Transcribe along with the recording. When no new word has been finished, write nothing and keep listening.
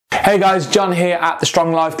Hey guys, John here at the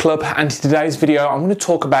Strong Life Club, and in today's video I'm going to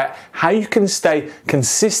talk about how you can stay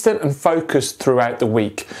consistent and focused throughout the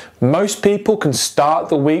week. Most people can start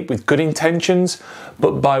the week with good intentions,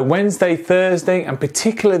 but by Wednesday, Thursday and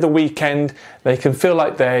particularly the weekend, they can feel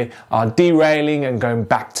like they are derailing and going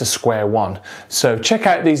back to square one. So check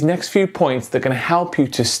out these next few points that are going to help you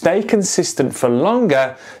to stay consistent for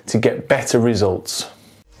longer to get better results.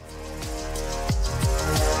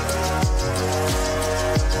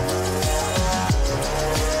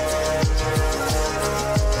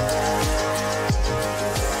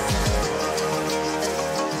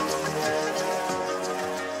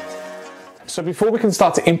 So before we can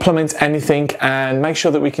start to implement anything and make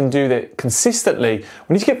sure that we can do that consistently,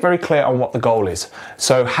 we need to get very clear on what the goal is.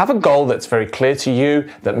 So have a goal that's very clear to you,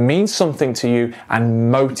 that means something to you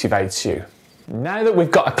and motivates you. Now that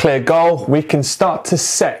we've got a clear goal, we can start to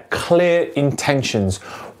set clear intentions.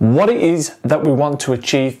 What it is that we want to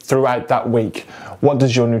achieve throughout that week. What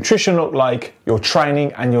does your nutrition look like, your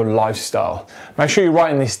training and your lifestyle? Make sure you're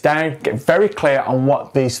writing this down, get very clear on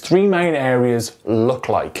what these three main areas look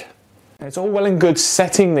like. It's all well and good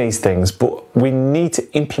setting these things, but we need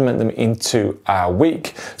to implement them into our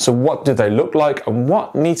week. So what do they look like and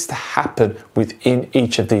what needs to happen within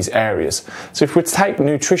each of these areas? So if we take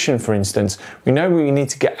nutrition, for instance, we know we need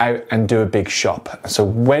to get out and do a big shop. So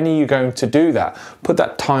when are you going to do that? Put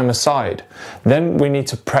that time aside. Then we need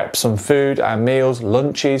to prep some food, our meals,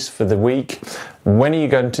 lunches for the week. When are you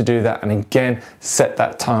going to do that? And again, set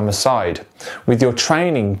that time aside. With your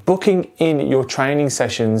training, booking in your training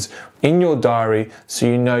sessions in your diary so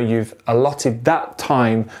you know you've allotted that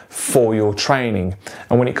time for your training.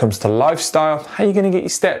 And when it comes to lifestyle, how are you going to get your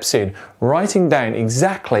steps in? Writing down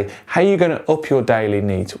exactly how you're going to up your daily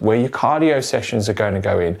needs, where your cardio sessions are going to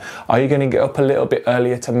go in. Are you going to get up a little bit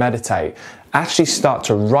earlier to meditate? Actually start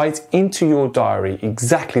to write into your diary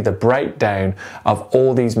exactly the breakdown of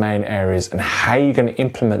all these main areas and how you're going to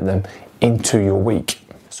implement them into your week.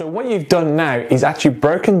 So what you've done now is actually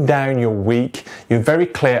broken down your week. You're very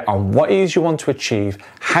clear on what it is you want to achieve,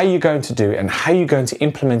 how you're going to do it, and how you're going to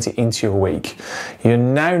implement it into your week. You're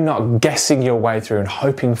now not guessing your way through and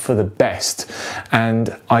hoping for the best.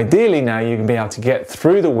 And ideally now you're going to be able to get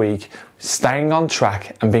through the week staying on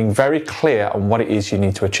track and being very clear on what it is you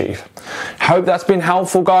need to achieve. Hope that's been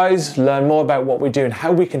helpful, guys. Learn more about what we do and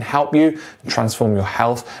how we can help you transform your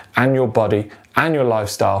health and your body and your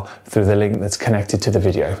lifestyle through the link that's connected to the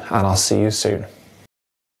video. And I'll see you soon.